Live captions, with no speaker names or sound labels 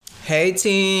Hey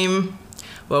team,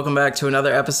 welcome back to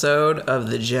another episode of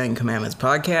the Jen Commandments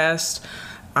podcast.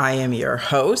 I am your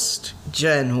host,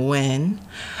 Jen Nguyen.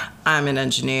 I'm an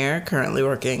engineer currently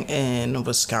working in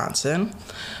Wisconsin.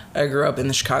 I grew up in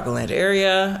the Chicagoland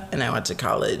area and I went to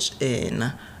college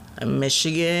in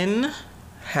Michigan.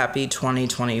 Happy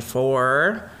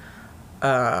 2024.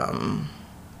 Welcome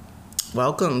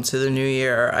to the new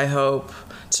year. I hope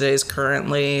today's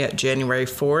currently January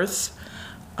 4th.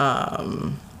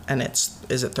 And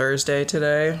is it Thursday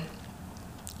today?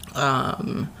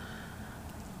 Welcome.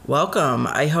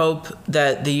 I hope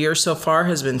that the year so far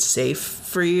has been safe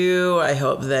for you. I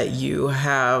hope that you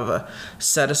have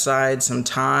set aside some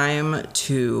time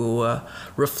to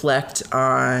reflect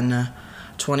on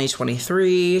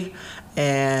 2023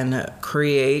 and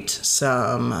create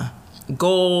some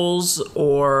goals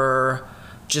or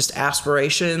just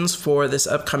aspirations for this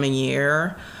upcoming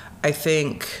year. I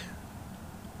think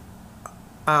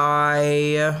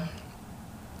my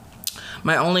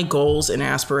only goals and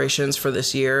aspirations for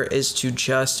this year is to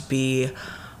just be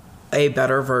a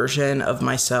better version of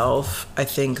myself. I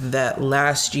think that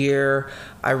last year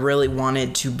I really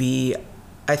wanted to be,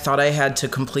 I thought I had to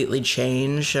completely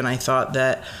change, and I thought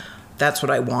that that's what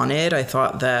I wanted. I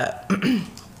thought that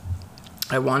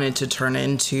I wanted to turn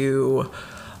into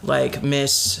like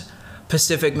Miss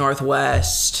Pacific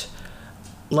Northwest,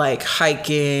 like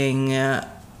hiking,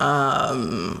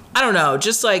 I don't know,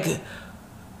 just like,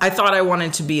 I thought I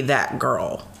wanted to be that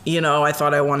girl, I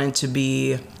thought I wanted to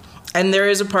be, and there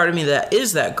is a part of me that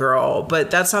is that girl, but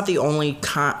that's not the only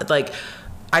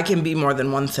I can be more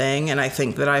than one thing, and I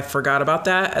think that I forgot about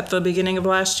that at the beginning of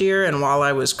last year, and while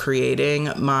I was creating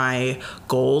my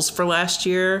goals for last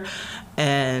year,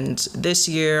 and this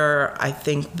year, I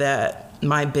think that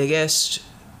my biggest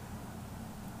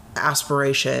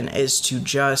aspiration is to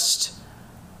just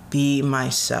be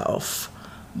myself,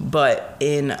 but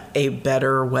in a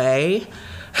better way.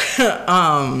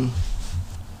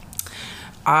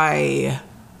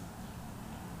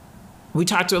 We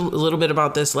talked a little bit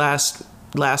about this last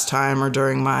time or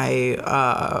during my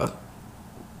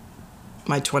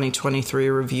 2023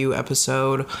 review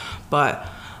episode, but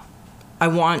I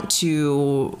want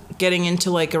to getting into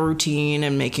like a routine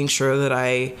and making sure that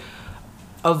I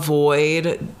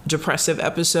avoid depressive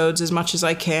episodes as much as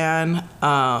I can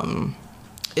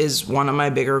is one of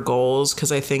my bigger goals,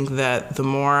 because I think that the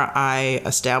more I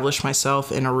establish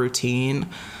myself in a routine,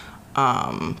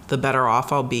 the better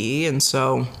off I'll be. And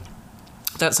so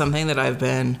that's something that I've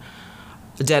been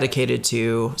dedicated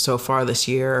to so far this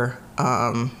year.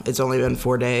 It's only been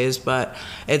 4 days, but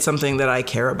it's something that I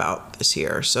care about this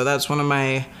year. So that's one of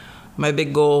my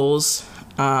big goals.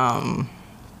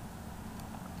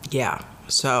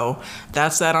 So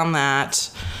that's that on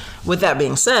that. With that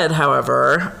being said,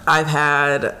 however, I've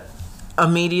had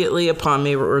immediately upon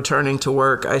me returning to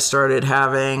work, I started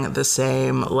having the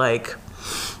same mental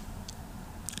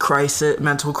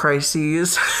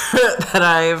crises that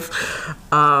I've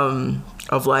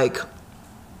of like,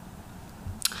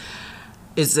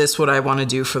 is this what I want to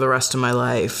do for the rest of my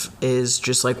life? Is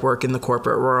just like work in the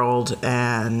corporate world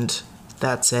and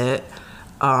that's it.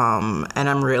 And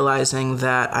I'm realizing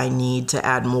that I need to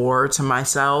add more to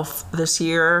myself this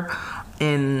year,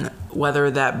 in whether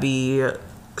that be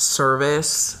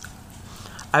service.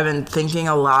 I've been thinking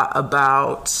a lot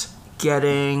about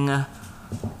getting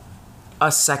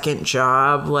a second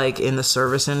job, like in the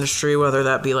service industry, whether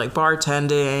that be like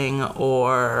bartending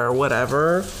or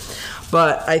whatever.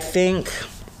 But I think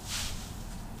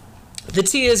the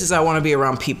tea is I want to be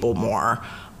around people more.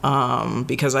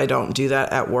 Because I don't do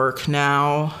that at work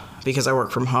now, because I work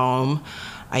from home.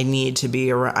 I need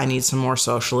some more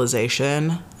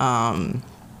socialization. And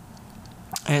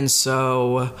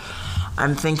so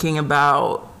I'm thinking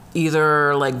about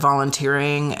either like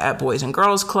volunteering at Boys and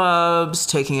Girls Clubs,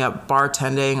 taking up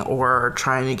bartending, or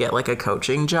trying to get like a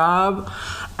coaching job.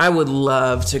 I would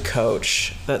love to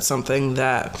coach. That's something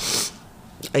that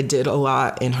I did a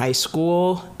lot in high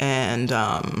school, and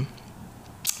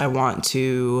I want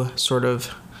to sort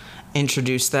of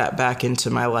introduce that back into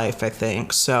my life, I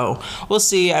think. So we'll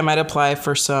see. I might apply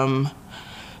for some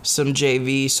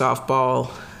JV softball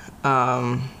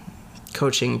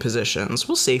coaching positions.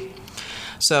 We'll see.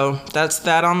 So that's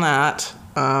that on that.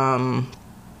 I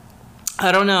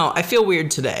don't know. I feel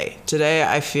weird today. Today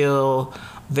I feel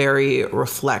very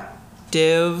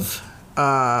reflective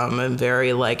and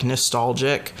very like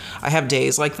nostalgic. I have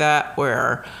days like that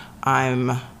where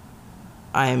I'm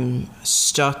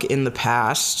stuck in the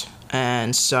past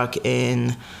and stuck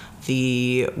in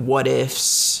the what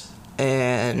ifs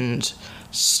and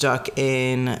stuck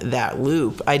in that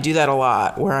loop. I do that a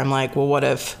lot where I'm like, well, what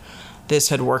if this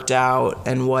had worked out,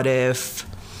 and what if,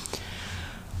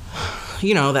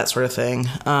 that sort of thing.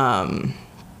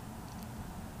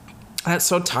 That's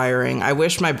so tiring. I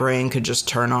wish my brain could just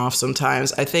turn off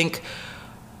sometimes. I think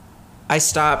I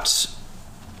stopped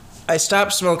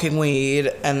smoking weed,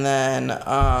 and then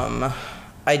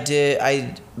I did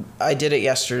it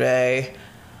yesterday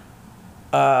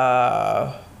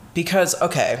because,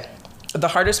 okay, the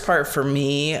hardest part for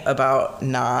me about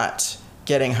not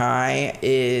getting high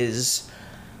is,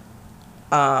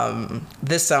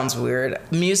 this sounds weird,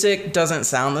 music doesn't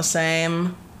sound the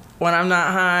same when I'm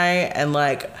not high, and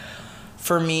like,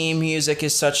 for me, music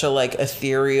is such a like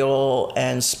ethereal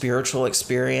and spiritual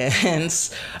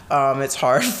experience. It's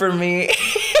hard for me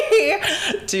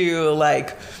to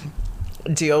like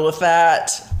deal with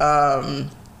that.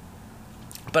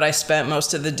 But I spent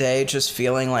most of the day just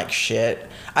feeling like shit.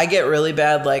 I get really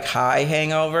bad like high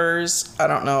hangovers. I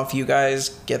don't know if you guys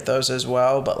get those as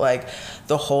well, but like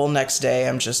the whole next day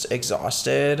I'm just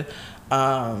exhausted.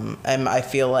 And I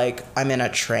feel like I'm in a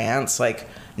trance, like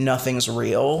nothing's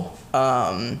real.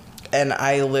 And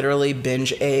I literally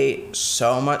binge ate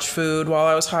so much food while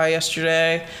I was high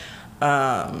yesterday.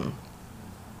 And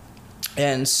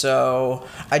so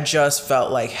I just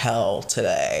felt like hell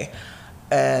today.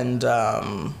 And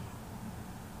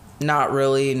not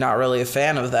really a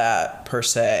fan of that per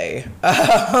se.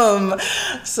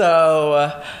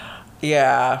 So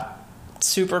yeah,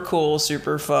 super cool,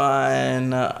 super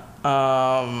fun.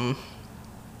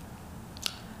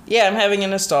 Yeah, I'm having a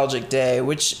nostalgic day,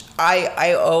 which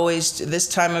I always, this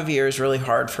time of year is really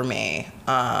hard for me.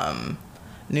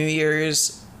 New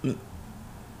Year's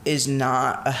is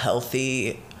not a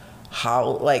healthy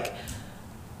like,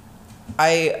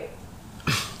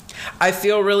 I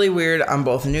feel really weird on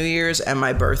both New Year's and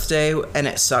my birthday, and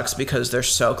it sucks because they're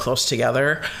so close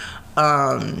together.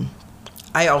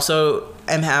 I also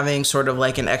am having sort of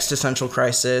like an existential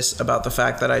crisis about the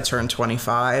fact that I turned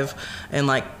 25 in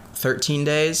like 13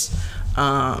 days.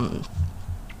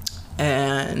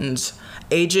 And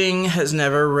aging has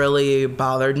never really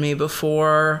bothered me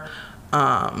before.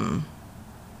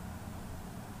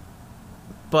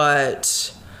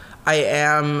 But I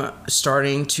am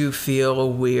starting to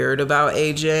feel weird about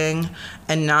aging,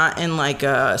 and not in like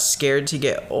a scared to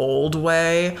get old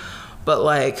way, but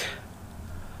like,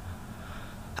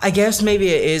 I guess maybe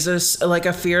it is like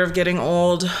a fear of getting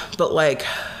old, but like,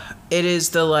 it is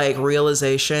the like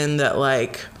realization that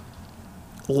like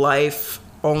life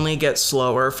only gets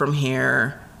slower from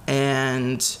here,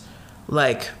 and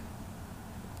like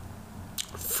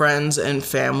friends and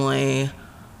family,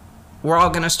 we're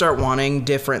all gonna start wanting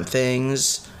different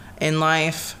things in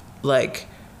life. Like,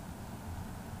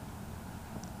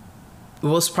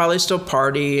 we'll probably still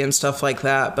party and stuff like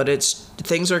that, but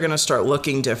things are gonna start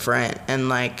looking different, and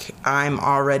like, I'm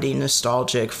already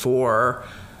nostalgic for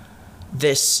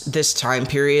this time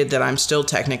period that I'm still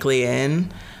technically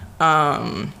in,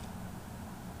 but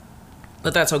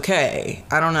that's okay.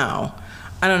 I don't know.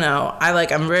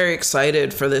 I'm very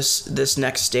excited for this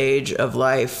next stage of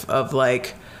life, of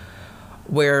like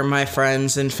where my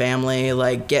friends and family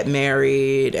like get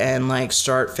married and like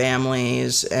start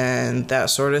families and that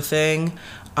sort of thing.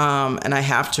 And I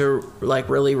have to like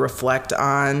really reflect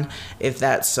on if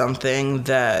that's something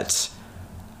that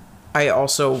I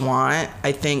also want.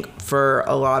 I think for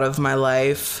a lot of my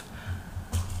life,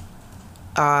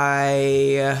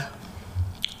 I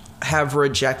have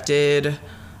rejected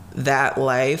that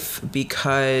life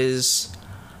because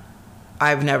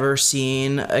I've never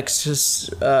seen a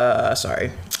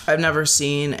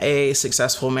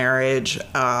successful marriage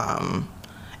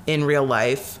in real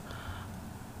life.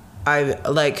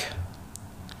 I've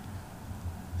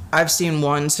seen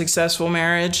one successful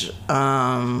marriage,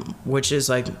 which is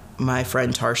like my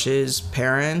friend Tarsh's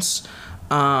parents.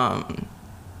 And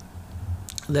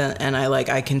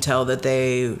I can tell that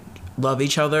they love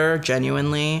each other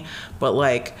genuinely, but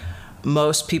like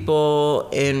most people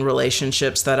in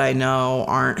relationships that I know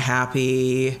aren't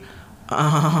happy,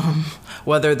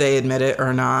 whether they admit it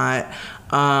or not.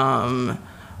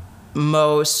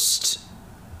 Most,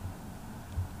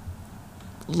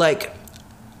 like,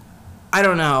 I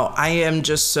don't know. I am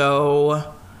just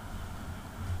so,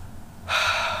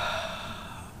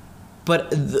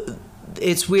 but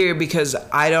it's weird because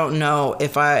I don't know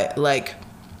if I'm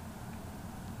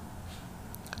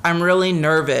really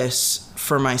nervous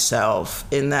for myself,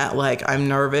 in that like I'm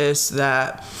nervous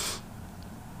that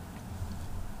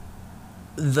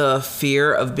the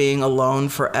fear of being alone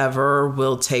forever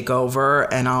will take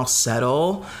over and I'll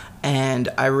settle, and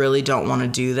I really don't want to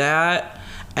do that.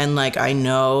 And like I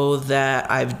know that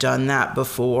I've done that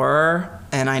before,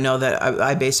 And I know that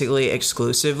I basically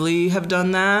exclusively have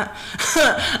done that.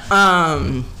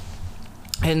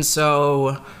 And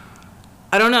so,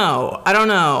 I don't know.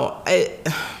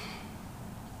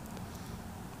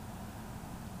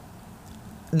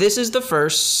 This is the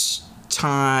first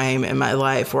time in my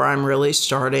life where I'm really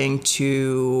starting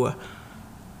to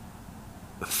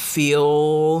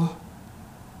feel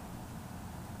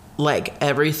like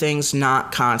everything's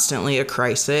not constantly a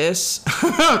crisis.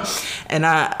 And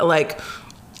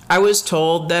I was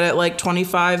told that at like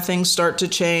 25 things start to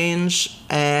change,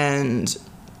 and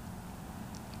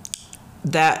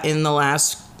that in the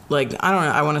last, like, I don't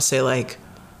know, I want to say like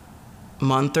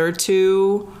month or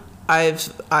two,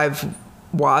 I've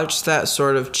watched that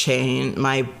sort of change,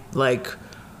 my like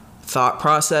thought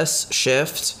process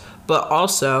shift. But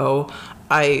also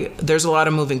there's a lot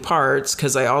of moving parts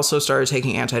because I also started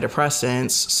taking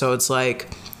antidepressants. So it's like,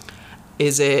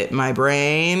 is it my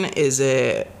brain? Is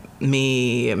it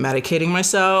me medicating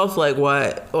myself? Like,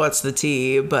 what's the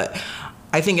tea? But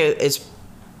I think it's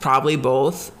probably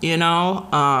both, you know?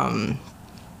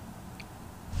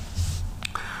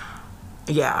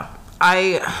 Yeah.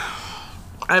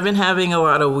 I've been having a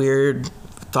lot of weird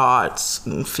thoughts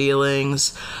and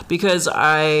feelings because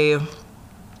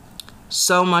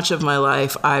so much of my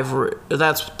life,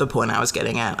 that's the point I was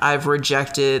getting at. I've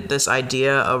rejected this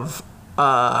idea of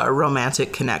a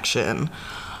romantic connection.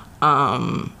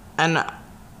 And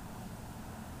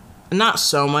not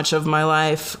so much of my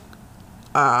life,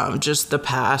 just the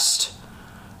past,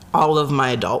 all of my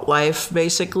adult life,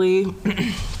 basically,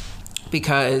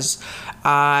 because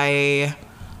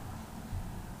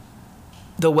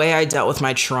the way I dealt with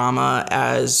my trauma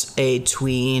as a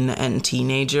tween and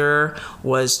teenager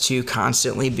was to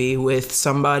constantly be with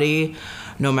somebody,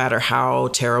 no matter how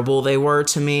terrible they were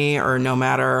to me or no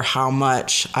matter how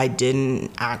much I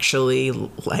didn't actually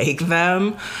like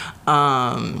them.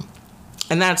 And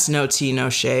that's no tea,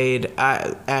 no shade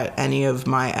at any of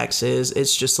my exes.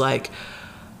 It's just like,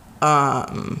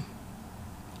 I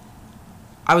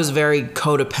was very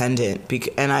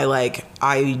codependent and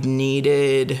I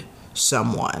needed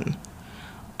someone.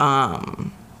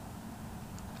 And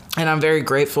I'm very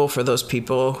grateful for those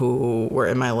people who were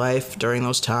in my life during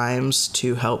those times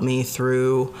to help me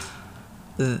through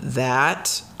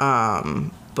that.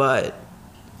 But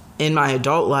in my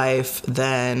adult life,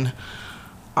 then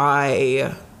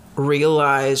I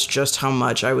realized just how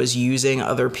much I was using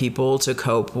other people to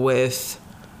cope with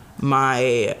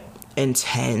my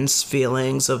intense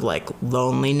feelings of like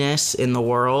loneliness in the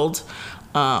world.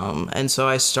 And so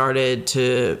I started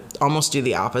to almost do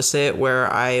the opposite,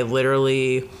 where I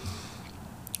literally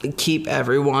keep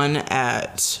everyone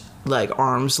at like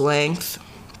arm's length.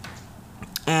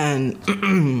 And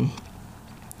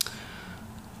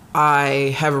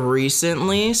I have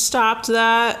recently stopped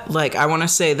that. Like, I want to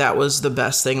say that was the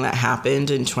best thing that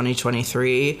happened in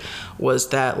 2023, was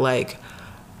that like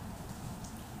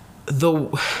the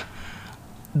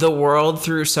world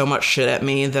threw so much shit at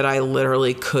me that I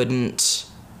literally couldn't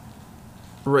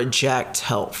reject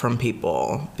help from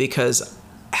people, because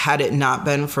had it not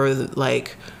been for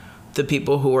like the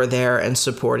people who were there and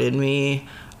supported me,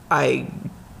 I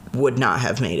would not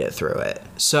have made it through it.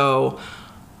 So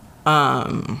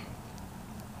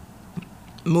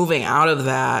moving out of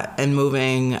that and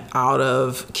moving out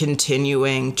of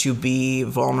continuing to be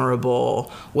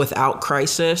vulnerable without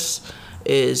crisis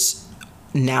is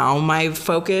now my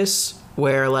focus,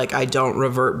 where like I don't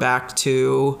revert back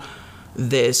to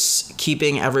this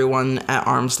keeping everyone at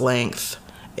arm's length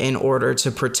in order to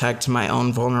protect my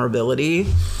own vulnerability.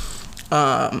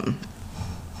 And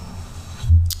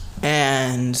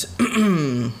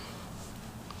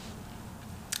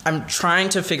I'm trying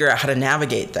to figure out how to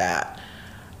navigate that,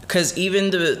 because even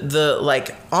the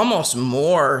like almost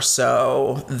more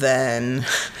so than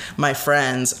my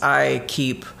friends, I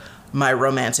keep my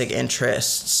romantic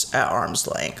interests at arm's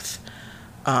length,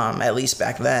 at least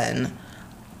back then,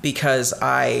 because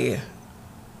I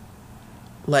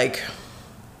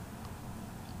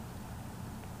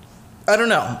don't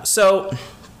know. So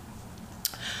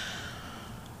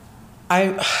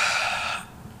I'm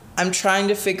trying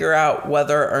to figure out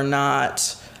whether or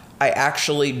not I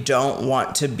actually don't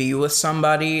want to be with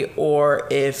somebody, or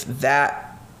if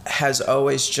that has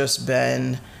always just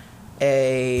been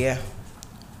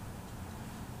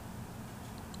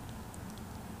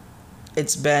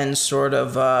it's been sort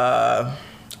of I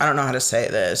don't know how to say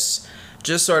this,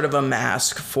 just sort of a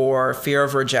mask for fear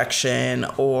of rejection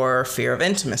or fear of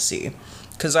intimacy.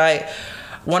 Because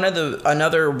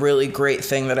another really great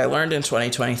thing that I learned in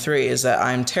 2023 is that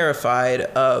I'm terrified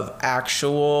of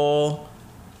actual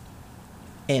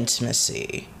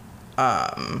intimacy.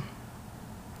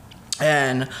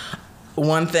 And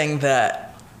one thing that,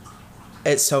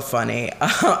 it's so funny.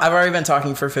 I've already been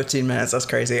talking for 15 minutes. That's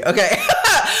crazy. Okay.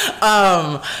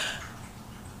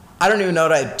 I don't even know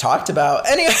what I talked about.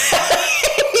 Anyway.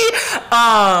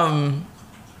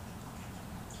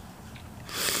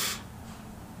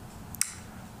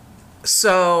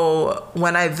 So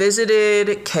when I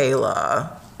visited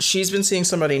Kayla, she's been seeing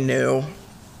somebody new.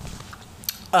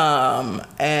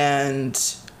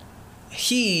 And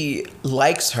he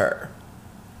likes her.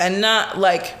 And not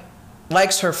like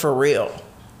likes her for real.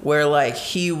 Where like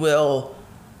he will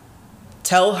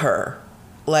tell her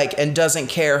like and doesn't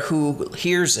care who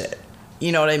hears it.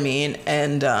 You know what I mean?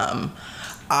 And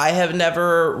I have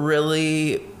never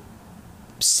really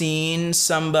seen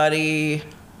somebody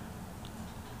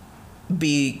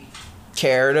be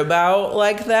cared about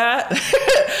like that.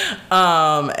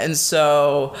 And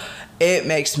so it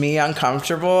makes me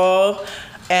uncomfortable.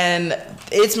 And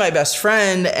it's my best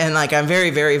friend, and like I'm very,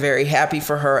 very, very happy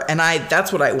for her, and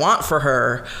that's what I want for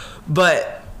her.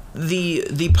 But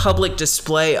the public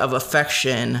display of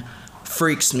affection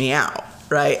freaks me out,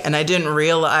 right? And I didn't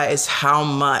realize how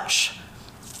much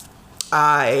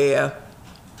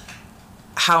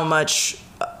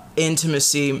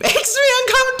intimacy makes me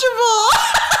uncomfortable.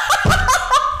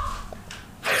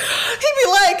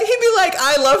 He'd be like,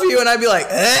 I love you, and I'd be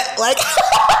like, like,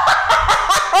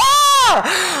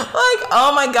 like,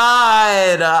 oh my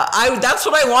God, that's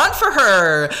what I want for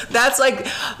her. That's like,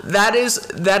 that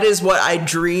is what I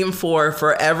dream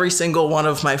for every single one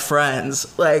of my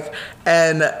friends. Like,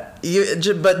 and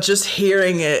but just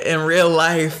hearing it in real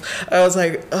life, I was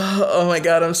like, oh my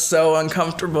God, I'm so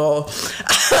uncomfortable.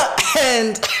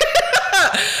 And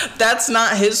that's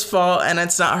not his fault, and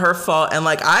it's not her fault. And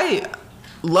like, I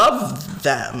love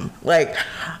them. Like,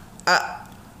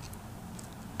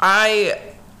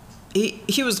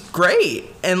 he was great,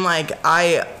 and like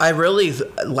I really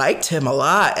liked him a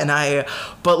lot,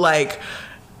 but like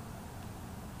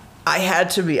I had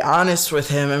to be honest with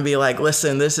him and be like,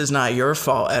 listen, this is not your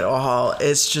fault at all.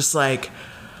 It's just like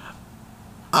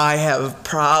I have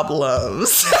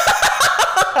problems.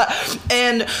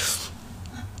 And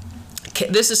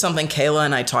this is something Kayla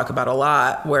and I talk about a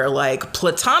lot, where like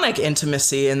platonic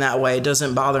intimacy in that way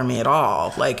doesn't bother me at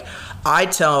all. Like, I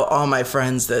tell all my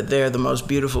friends that they're the most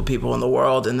beautiful people in the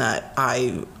world and that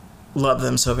I love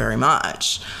them so very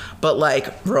much. But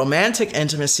like romantic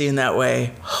intimacy in that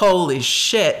way, holy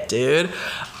shit, dude.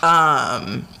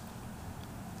 That's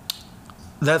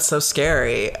so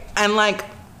scary. And like,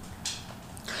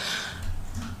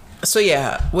 so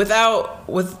yeah, without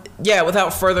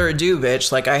further ado,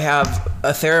 bitch, like I have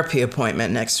a therapy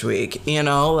appointment next week, you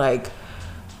know, like,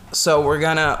 so we're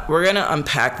gonna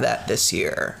unpack that this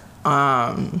year.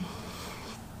 I've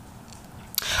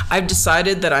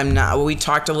decided that we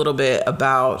talked a little bit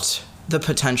about the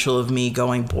potential of me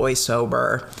going boy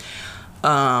sober,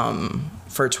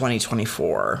 for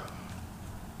 2024.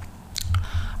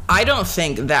 I don't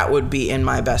think that would be in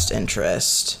my best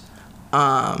interest,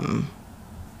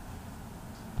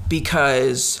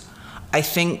 because I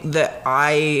think that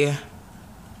I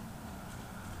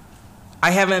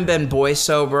haven't been boy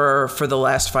sober for the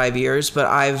last 5 years, but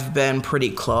I've been pretty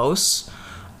close.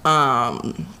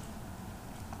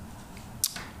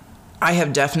 I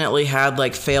have definitely had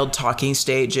like failed talking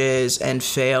stages and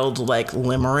failed like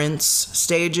limerence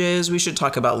stages. We should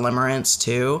talk about limerence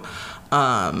too.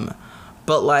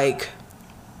 But like,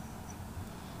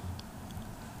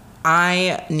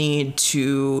 I need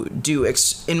to do,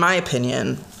 in my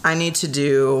opinion, I need to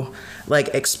do like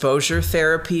exposure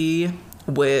therapy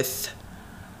with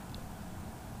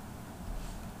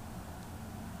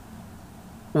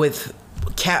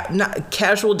not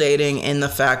casual dating, in the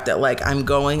fact that like I'm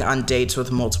going on dates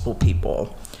with multiple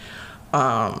people,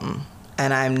 and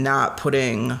I'm not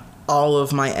putting all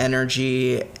of my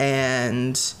energy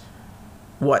and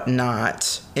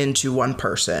whatnot into one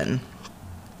person.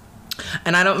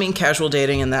 And I don't mean casual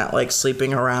dating in that like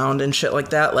sleeping around and shit like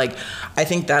that. Like, I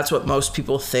think that's what most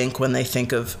people think when they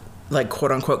think of like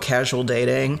quote unquote casual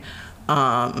dating.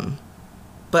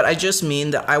 But I just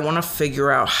mean that I want to figure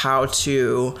out how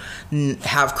to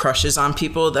have crushes on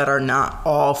people that are not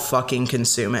all fucking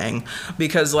consuming.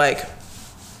 Because, like,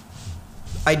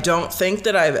 I don't think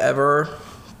that I've ever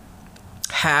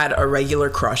had a regular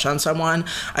crush on someone.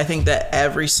 I think that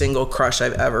every single crush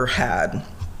I've ever had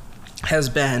has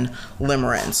been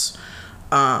limerence.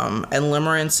 And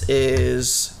limerence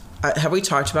is... have we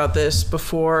talked about this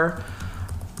before?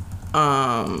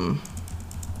 Let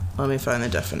me find the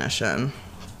definition.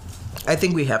 I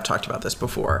think we have talked about this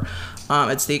before.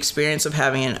 It's the experience of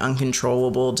having an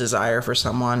uncontrollable desire for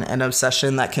someone, an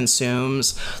obsession that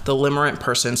consumes the limerent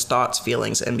person's thoughts,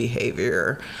 feelings, and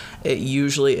behavior. It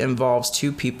usually involves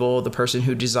two people, the person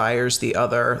who desires the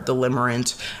other, the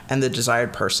limerent, and the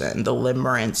desired person, the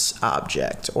limerent's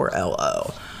object, or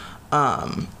LO.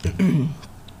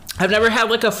 I've never had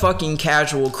like a fucking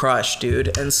casual crush,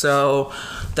 dude. And so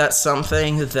that's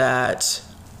something that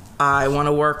I want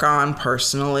to work on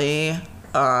personally.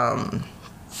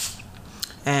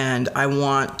 And I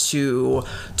want to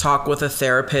talk with a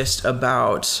therapist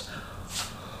about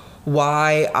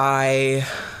why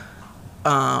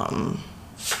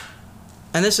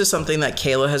and this is something that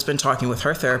Kayla has been talking with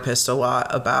her therapist a lot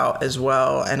about as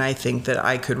well. And I think that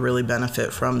I could really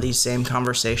benefit from these same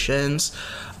conversations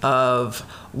of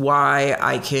why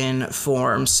I can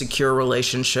form secure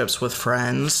relationships with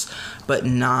friends, but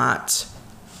not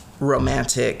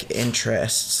romantic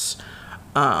interests.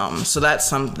 So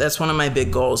that's one of my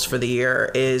big goals for the year,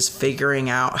 is figuring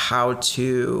out how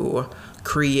to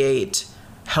create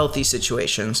healthy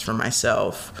situations for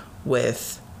myself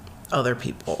with other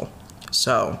people.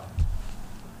 So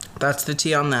that's the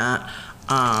tea on that.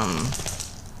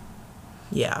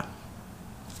 Yeah.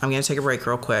 I'm going to take a break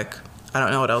real quick. I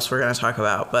don't know what else we're going to talk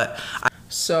about, but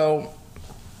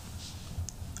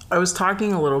I was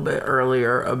talking a little bit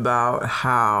earlier about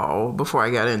how, before I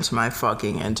got into my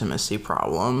fucking intimacy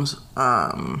problems,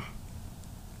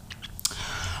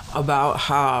 about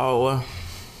how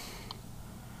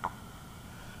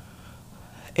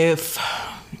if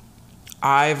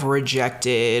I've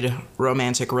rejected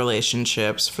romantic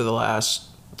relationships for the last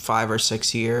 5 or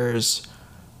 6 years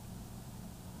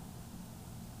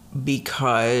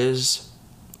because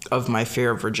of my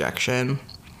fear of rejection.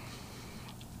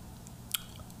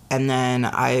 And then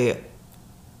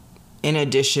in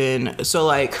addition, so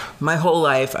like my whole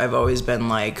life, I've always been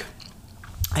like,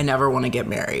 I never want to get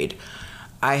married.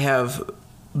 I have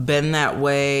been that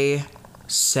way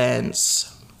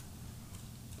since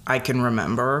I can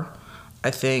remember. I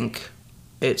think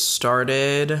it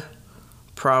started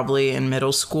probably in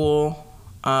middle school,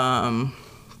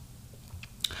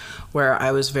 where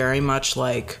I was very much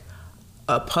like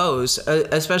opposed,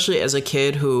 especially as a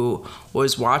kid who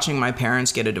was watching my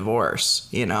parents get a divorce.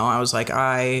 You know, I was like,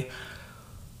 I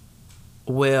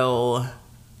do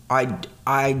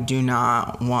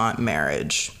not want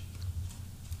marriage,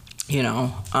 you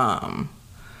know,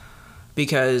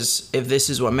 because if this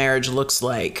is what marriage looks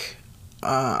like,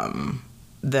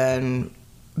 then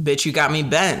bitch, you got me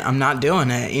bent. I'm not doing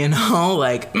it, you know,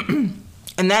 like,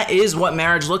 and that is what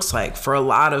marriage looks like for a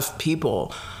lot of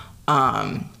people.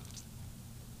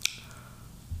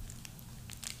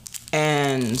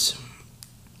 And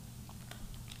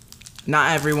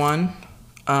not everyone,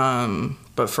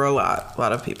 but for a lot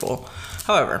of people.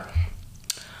 However,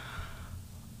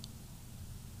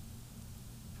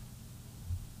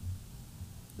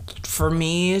 for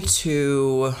me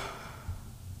to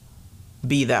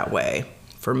be that way,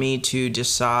 for me to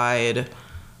decide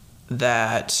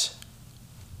that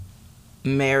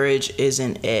marriage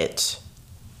isn't it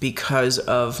because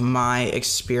of my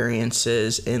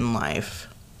experiences in life,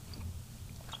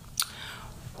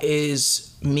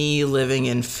 is me living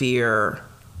in fear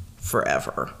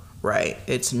forever, right?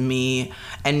 It's me,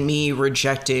 and me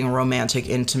rejecting romantic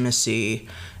intimacy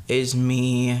is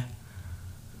me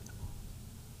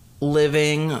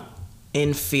living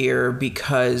in fear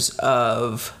because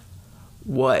of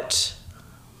what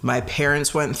my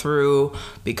parents went through,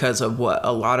 because of what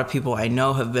a lot of people I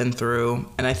know have been through.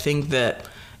 And I think that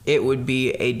it would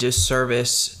be a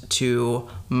disservice to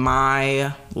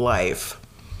my life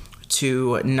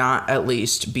to not at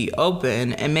least be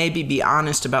open and maybe be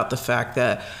honest about the fact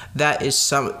that that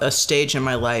is a stage in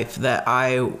my life that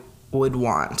I would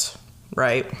want,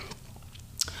 right?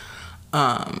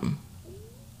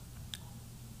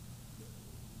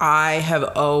 I have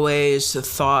always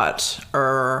thought,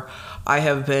 or I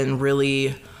have been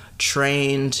really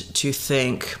trained to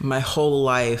think my whole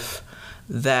life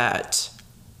that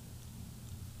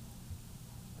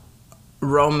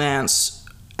romance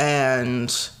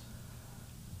and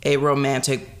a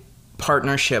romantic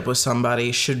partnership with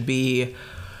somebody should be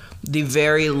the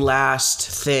very last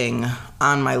thing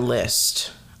on my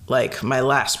list, like my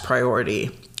last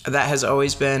priority. That has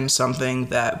always been something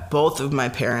that both of my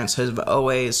parents have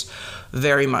always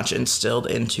very much instilled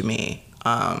into me.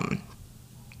 That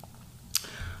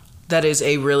is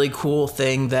a really cool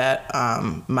thing that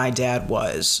my dad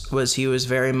was he was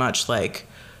very much like,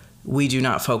 we do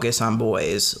not focus on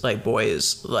boys, like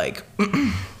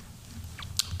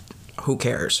who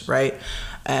cares, right?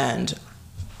 And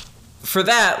for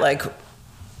that, like,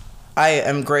 I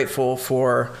am grateful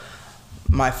for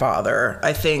my father.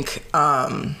 I think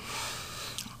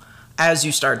as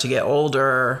you start to get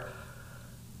older,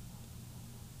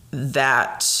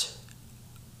 that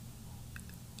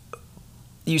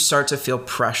you start to feel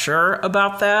pressure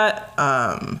about that.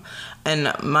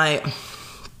 And my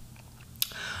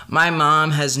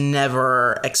mom has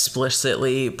never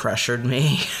explicitly pressured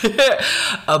me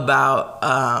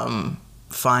about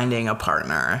finding a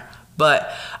partner.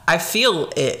 But I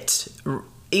feel it,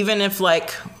 even if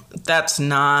like that's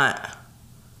not,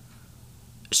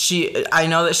 I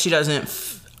know that she doesn't,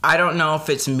 I don't know if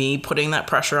it's me putting that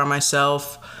pressure on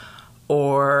myself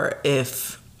or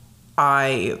if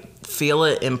I feel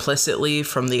it implicitly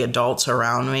from the adults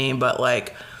around me, but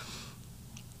like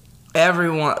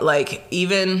everyone, like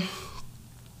even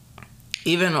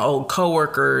old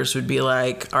coworkers would be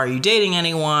like, are you dating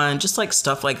anyone? Just like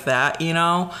stuff like that, you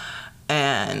know?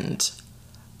 And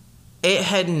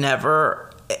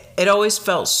it always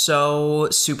felt so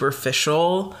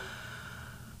superficial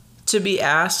to be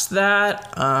asked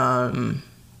that,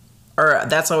 or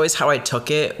that's always how I took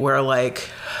it, where like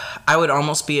I would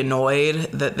almost be annoyed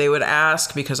that they would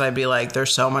ask, because I'd be like,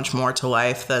 there's so much more to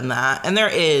life than that. And there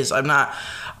is.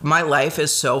 My life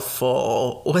is so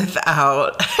full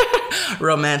without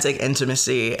romantic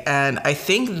intimacy. And I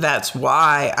think that's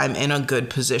why I'm in a good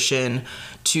position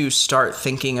to start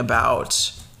thinking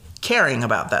about caring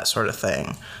about that sort of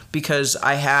thing, because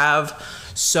I have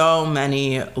so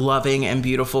many loving and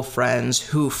beautiful friends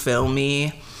who fill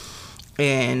me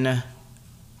in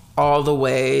all the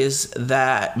ways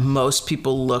that most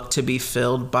people look to be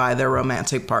filled by their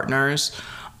romantic partners,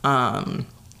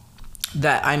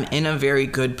 that I'm in a very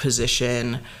good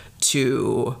position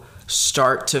to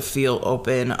start to feel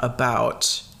open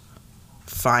about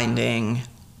finding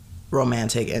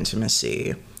romantic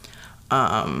intimacy.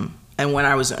 And when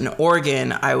I was in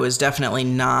Oregon, I was definitely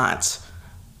not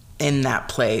in that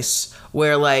place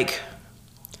where like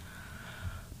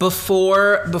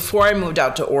before I moved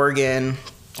out to Oregon,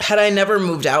 had I never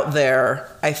moved out there,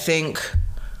 I think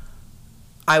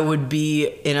I would be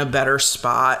in a better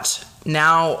spot.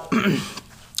 Now,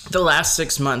 the last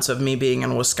 6 months of me being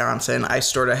in Wisconsin, I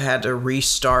sort of had to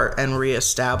restart and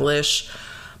reestablish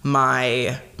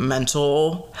my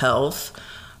mental health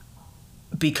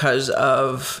because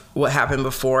of what happened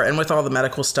before. And with all the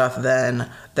medical stuff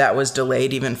then, that was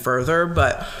delayed even further.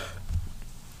 But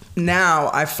now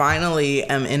I finally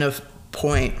am in a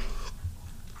point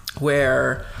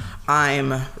where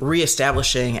I'm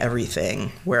reestablishing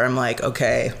everything, where I'm like,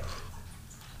 okay,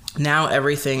 now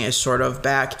everything is sort of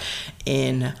back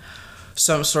in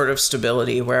some sort of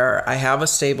stability where I have a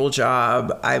stable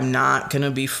job. I'm not going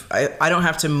to be, I don't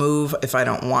have to move if I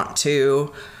don't want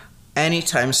to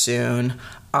anytime soon.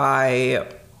 I'm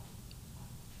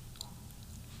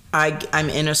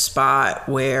in a spot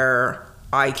where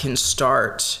I can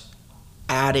start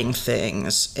adding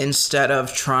things instead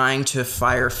of trying to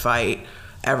firefight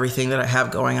everything that I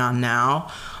have going on now.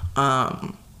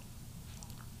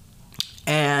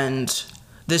 And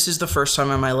this is the first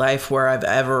time in my life where I've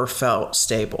ever felt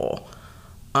stable.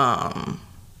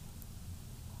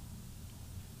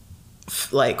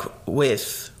 Like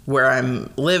with where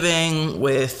I'm living,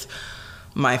 with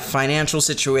my financial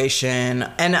situation,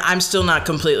 and I'm still not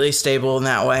completely stable in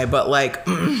that way, but like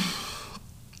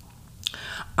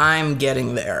I'm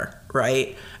getting there,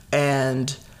 right?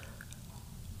 And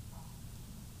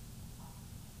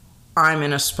I'm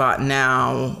in a spot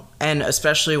now, and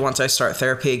especially once I start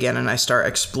therapy again and I start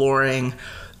exploring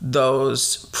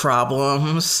those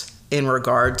problems in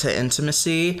regard to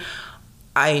intimacy,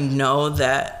 I know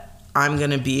that I'm going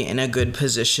to be in a good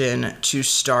position to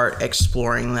start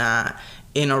exploring that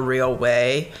in a real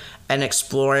way and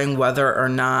exploring whether or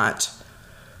not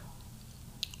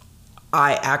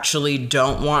I actually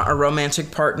don't want a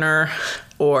romantic partner,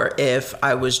 or if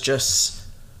I was just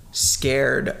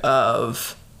scared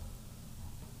of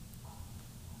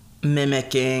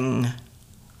mimicking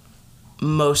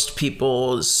most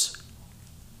people's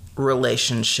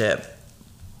relationship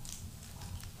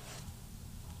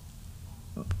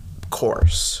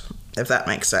course, if that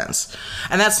makes sense.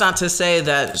 And that's not to say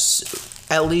that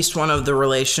at least one of the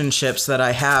relationships that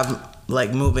I have,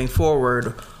 like moving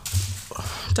forward,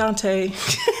 Dante,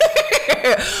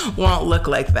 won't look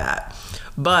like that.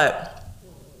 But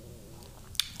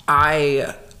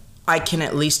I can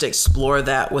at least explore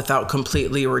that without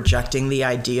completely rejecting the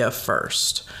idea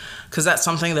first. Because that's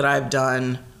something that I've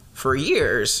done for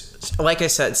years. Like I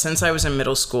said, since I was in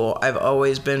middle school, I've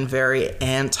always been very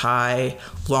anti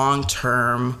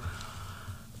long-term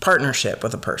partnership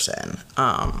with a person.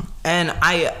 And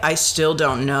I still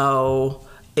don't know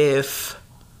if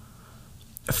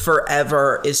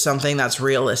forever is something that's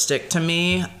realistic to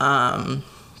me,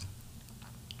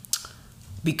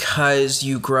 because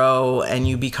you grow and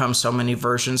you become so many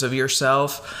versions of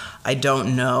yourself. I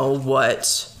don't know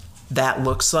what that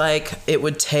looks like. It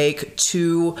would take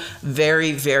two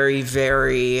very, very,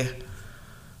 very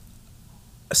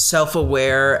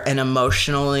self-aware and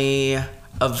emotionally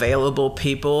available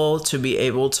people to be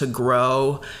able to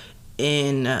grow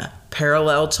in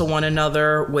parallel to one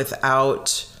another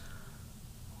without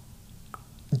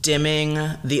dimming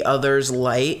the other's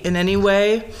light in any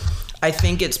way. I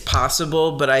think it's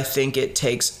possible, but I think it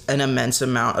takes an immense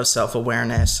amount of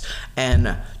self-awareness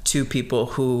and two people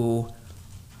who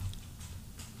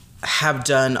have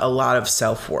done a lot of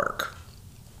self-work.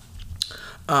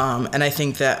 And I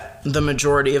think that the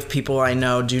majority of people I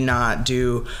know do not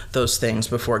do those things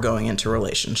before going into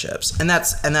relationships. And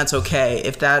that's okay.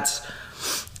 If that's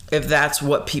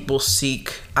what people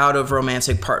seek out of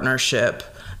romantic partnership,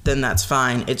 then that's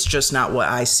fine. It's just not what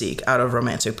I seek out of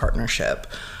romantic partnership.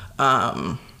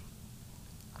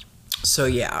 So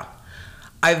yeah,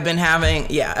 I've been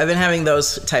having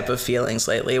those type of feelings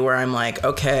lately where I'm like,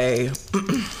 okay,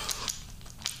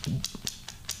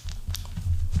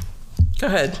 go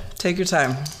ahead, take your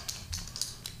time.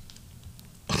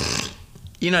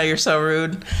 You know you're so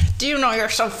rude. Do you know you're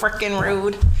so freaking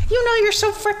rude? You know you're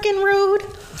so freaking rude.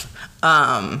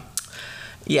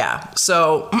 Yeah,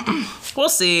 so we'll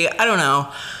see. I don't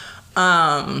know.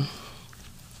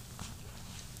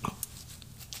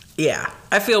 Yeah,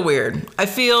 I feel weird. I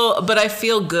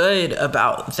feel good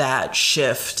about that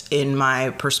shift in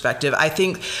my perspective. I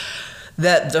think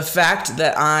that the fact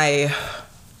that I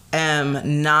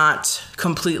am not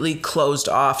completely closed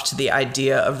off to the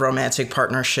idea of romantic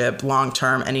partnership long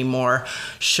term anymore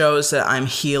shows that I'm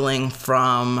healing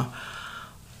from,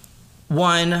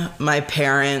 one, my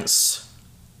parents'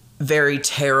 very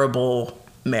terrible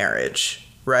marriage,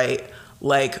 right?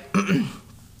 Like,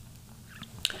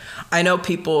 I know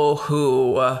people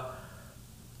who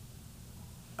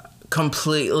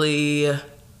completely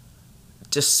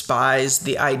despise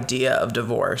the idea of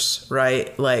divorce,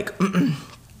 right? Like,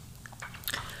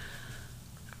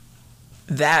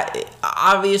 that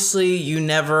obviously you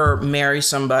never marry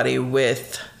somebody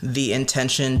with the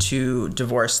intention to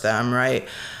divorce them, right?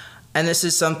 And this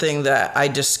is something that I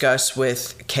discuss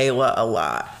with Kayla a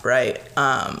lot, right?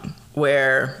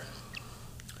 Where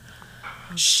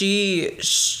she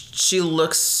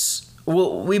looks,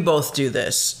 well, we both do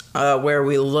this, where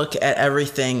we look at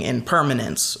everything in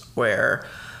permanence, where,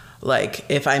 like,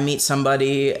 if I meet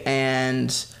somebody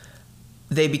and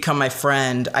they become my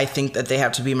friend, I think that they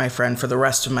have to be my friend for the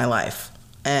rest of my life.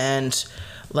 And,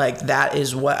 like, that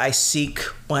is what I seek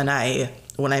when I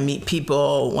meet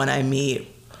people, when I meet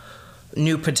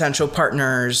new potential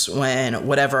partners, when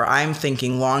whatever I'm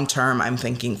thinking long term, I'm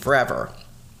thinking forever.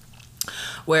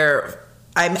 Where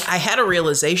I had a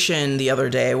realization the other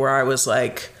day where I was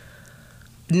like,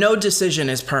 no decision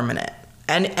is permanent,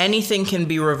 and anything can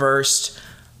be reversed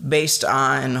based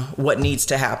on what needs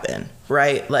to happen,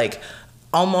 right? Like,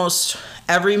 almost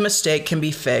every mistake can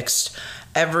be fixed,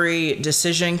 every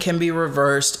decision can be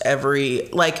reversed,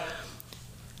 like,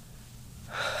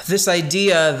 this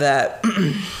idea that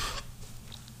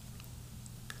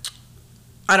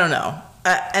I don't know.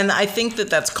 And I think that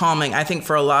that's calming. I think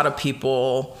for a lot of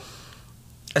people,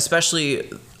 especially,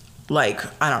 like,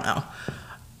 I don't know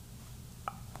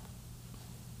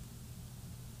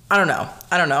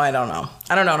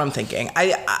what I'm thinking.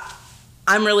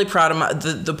 I'm really proud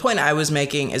of the point I was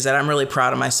making is that I'm really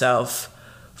proud of myself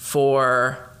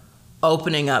for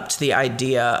opening up to the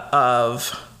idea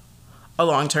of a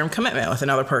long-term commitment with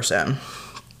another person.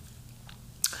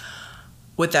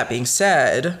 With that being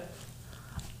said,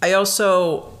 I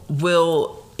also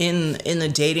will, in the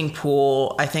dating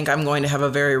pool, I think I'm going to have a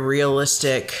very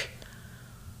realistic...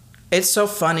 It's so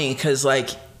funny because,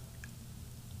 like,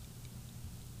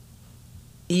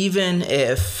 even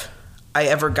if I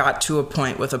ever got to a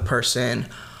point with a person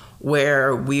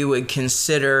where we would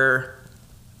consider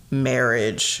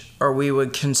marriage or we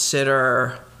would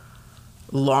consider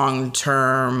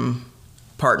long-term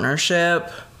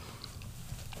partnership,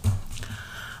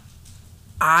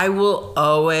 I will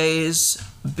always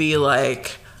be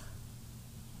like,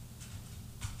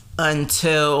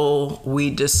 until we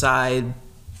decide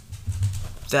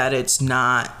that it's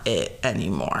not it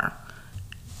anymore.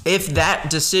 If that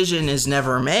decision is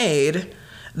never made,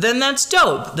 then that's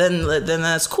dope. Then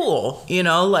that's cool. You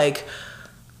know, like,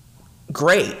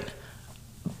 great.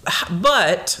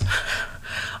 But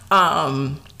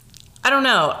I don't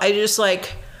know. I just,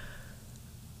 like,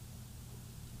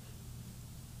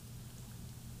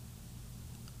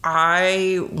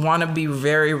 I want to be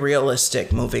very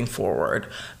realistic moving forward,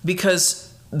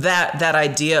 because that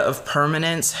idea of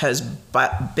permanence has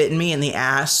bitten me in the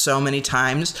ass so many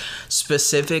times,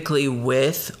 specifically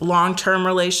with long-term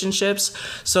relationships.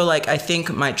 So like, I think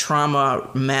my trauma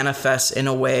manifests in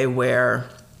a way where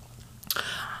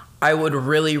I would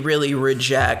really, really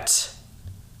reject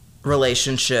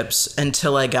relationships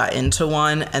until I got into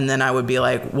one, and then I would be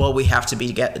like, well, we have to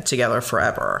be together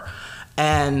forever.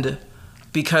 And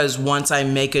because once I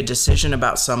make a decision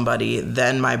about somebody,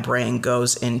 then my brain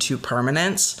goes into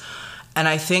permanence. And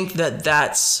I think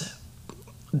that's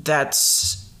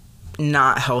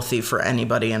not healthy for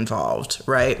anybody involved,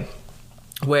 right?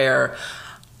 Where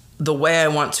the way I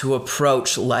want to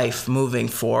approach life moving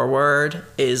forward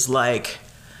is like,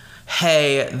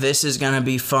 hey, this is going to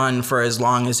be fun for as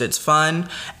long as it's fun.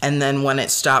 And then when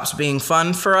it stops being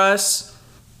fun for us,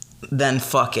 then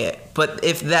fuck it. But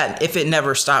if it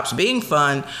never stops being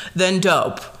fun, then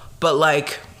dope. But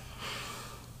like,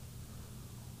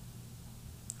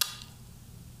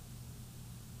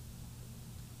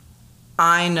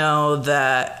 I know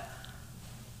that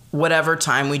whatever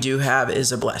time we do have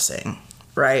is a blessing,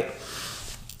 right?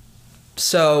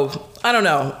 So I don't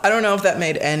know if that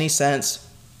made any sense,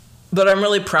 but I'm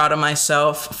really proud of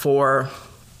myself for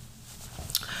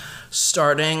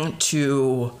starting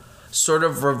to sort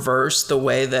of reverse the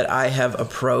way that I have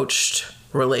approached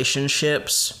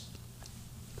relationships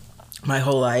my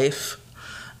whole life.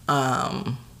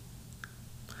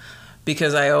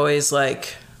 Because I always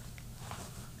like,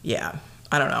 yeah,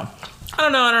 I don't know.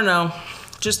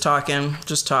 Just talking.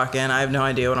 I have no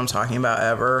idea what I'm talking about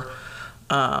ever.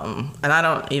 And I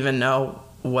don't even know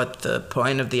what the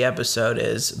point of the episode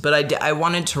is, but I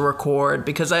wanted to record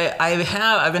because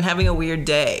I've been having a weird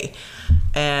day,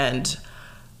 and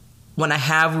when I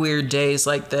have weird days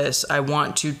like this, I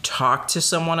want to talk to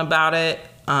someone about it.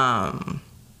 And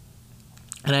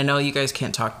I know you guys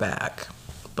can't talk back,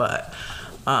 but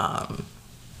I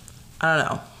don't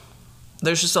know.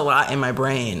 There's just a lot in my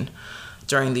brain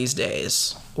during these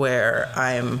days where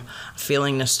I'm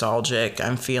feeling nostalgic.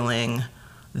 I'm feeling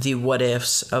the what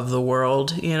ifs of the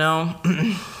world, you know?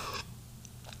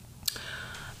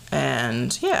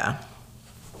 And yeah.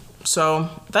 So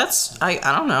that's, I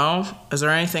don't know. Is there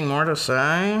anything more to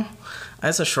say?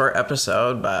 It's a short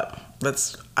episode, but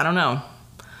I don't know.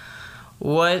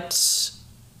 Let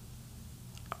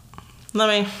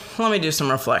me do some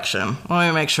reflection. Let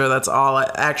me make sure that's all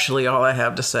I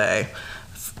have to say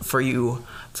for you.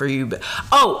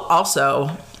 Oh,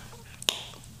 also,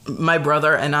 my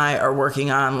brother and I are working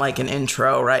on like an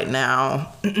intro right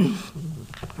now.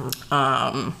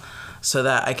 So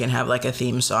that I can have like a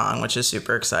theme song, which is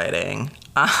super exciting.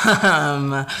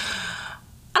 I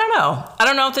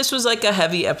don't know if this was like a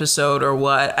heavy episode or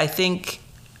what. I think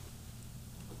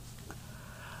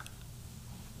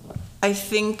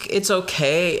it's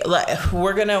okay. Like,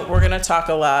 we're gonna talk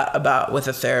a lot with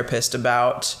a therapist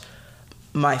about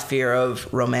my fear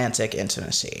of romantic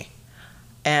intimacy.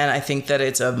 And I think that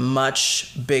it's a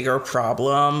much bigger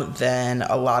problem than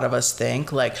a lot of us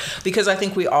think. Like, because I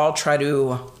think we all try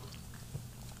to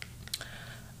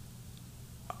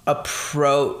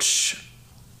approach.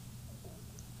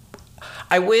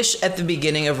 I wish at the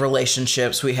beginning of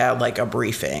relationships we had like a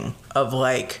briefing of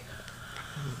like,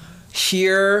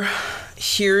 here's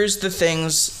the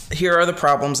things, here are the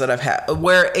problems that I've had,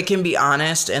 where it can be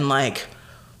honest and like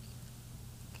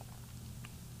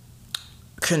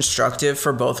constructive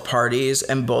for both parties,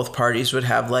 and both parties would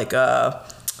have like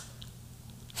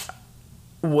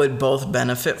would both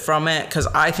benefit from it. Because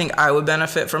I think I would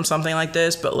benefit from something like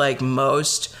this, but like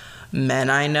most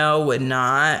men I know would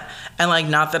not. And like,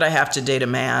 not that I have to date a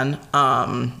man.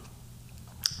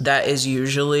 That is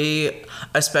usually,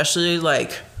 especially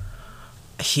like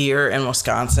here in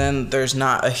Wisconsin, there's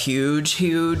not a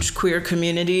huge queer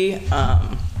community.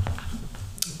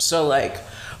 So like,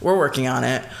 we're working on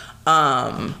it.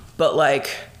 But like,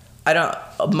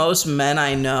 most men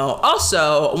I know,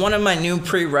 also one of my new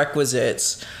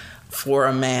prerequisites for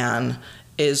a man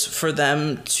is for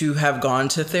them to have gone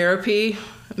to therapy,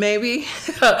 maybe.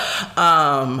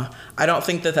 I don't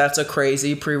think that that's a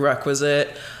crazy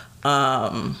prerequisite,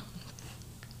 but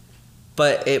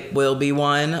it will be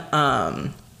one.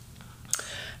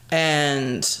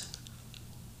 And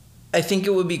I think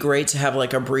it would be great to have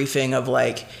like a briefing of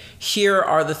like, here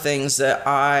are the things that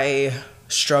I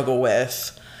struggle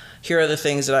with. Here are the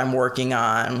things that I'm working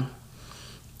on.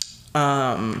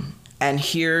 And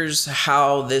here's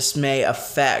how this may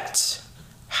affect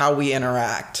how we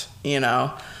interact, you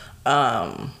know?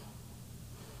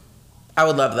 I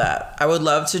would love that. I would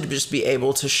love to just be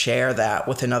able to share that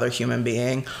with another human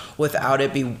being without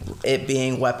it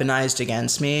being weaponized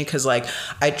against me. Cause like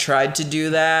I tried to do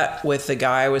that with the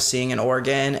guy I was seeing in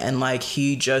Oregon, and like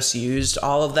he just used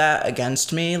all of that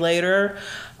against me later.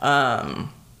 And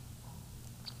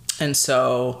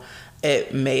so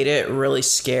it made it really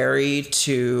scary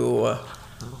to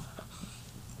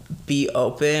be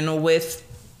open with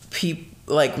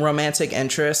like romantic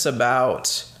interests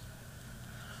about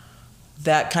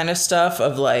that kind of stuff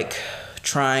of like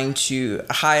I'm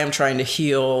trying to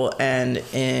heal, and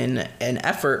in an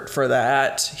effort for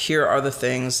that, here are the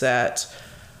things that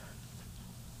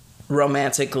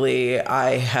romantically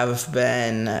I have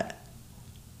been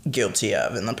guilty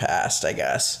of in the past, I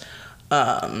guess.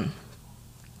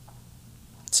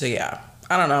 So yeah,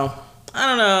 I don't know.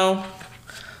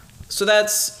 So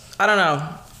that's, I don't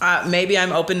know. Maybe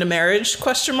I'm open to marriage,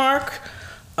 question mark.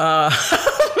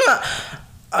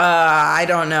 I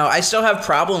don't know. I still have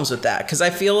problems with that because I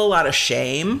feel a lot of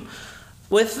shame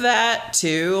with that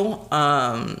too.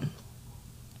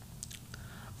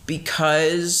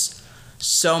 Because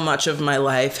so much of my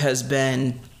life has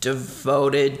been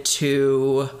devoted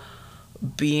to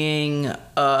being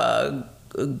a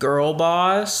girl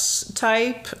boss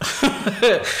type.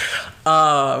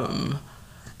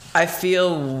 I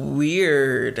feel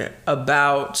weird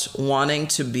about wanting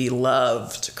to be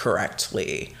loved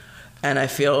correctly. And I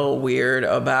feel weird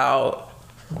about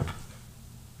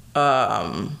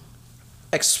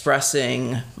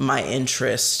expressing my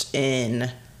interest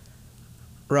in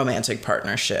romantic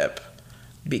partnership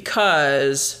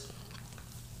because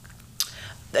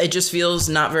it just feels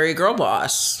not very girl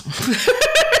boss.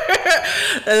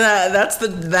 And that's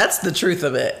the truth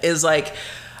of it, is like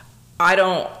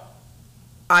I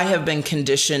have been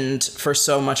conditioned for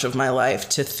so much of my life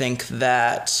to think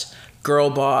that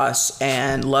girl boss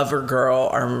and lover girl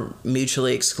are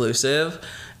mutually exclusive.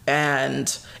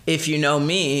 And if you know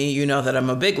me, you know that I'm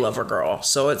a big lover girl.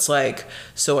 So it's like,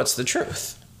 so what's the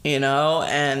truth, you know?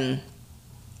 And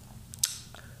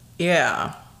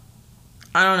yeah,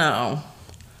 I don't know.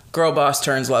 Girl boss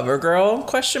turns lover girl,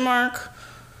 question mark.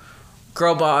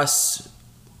 Girl boss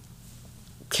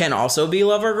can also be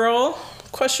lover girl,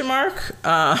 question mark.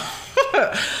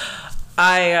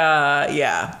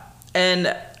 Yeah.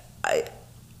 And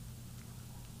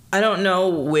I don't know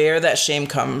where that shame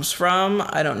comes from.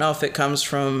 I don't know if it comes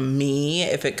from me,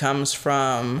 if it comes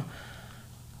from...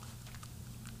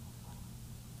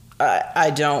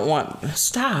 I don't want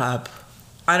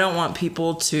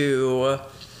people to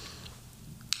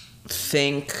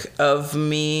think of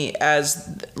me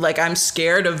as... Like, I'm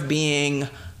scared of being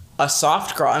a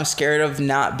soft girl. I'm scared of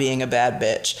not being a bad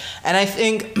bitch. And I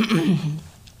think...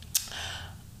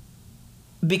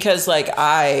 because like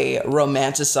I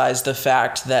romanticize the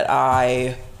fact that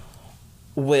I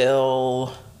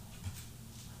will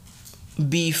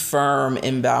be firm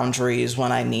in boundaries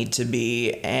when I need to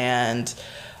be, and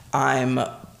I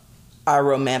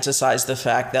romanticize the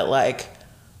fact that like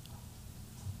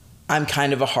I'm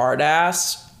kind of a hard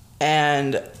ass,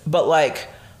 but like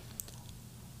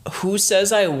who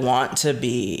says I want to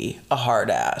be a hard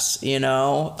ass, you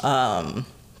know?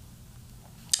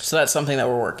 So that's something that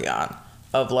we're working on.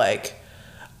 Of like,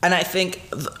 and I think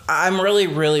I'm really,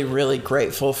 really, really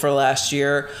grateful for last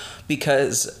year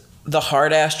because the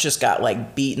hard ass just got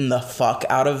like beaten the fuck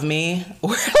out of me.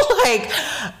 Where like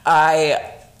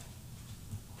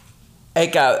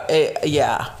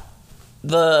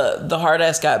the hard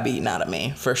ass got beaten out of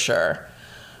me for sure.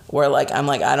 Where like I'm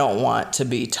like, I don't want to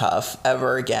be tough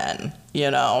ever again,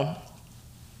 you know.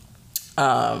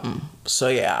 So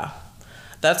yeah,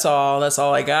 that's all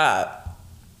I got.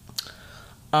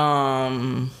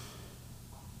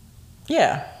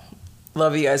 Yeah.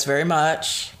 Love you guys very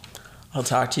much. I'll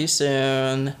talk to you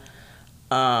soon.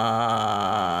 Yeah.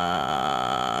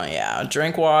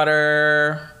 Drink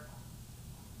water.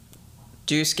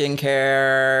 Do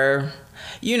skincare.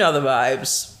 You know the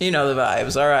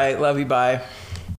vibes. All right. Love you. Bye.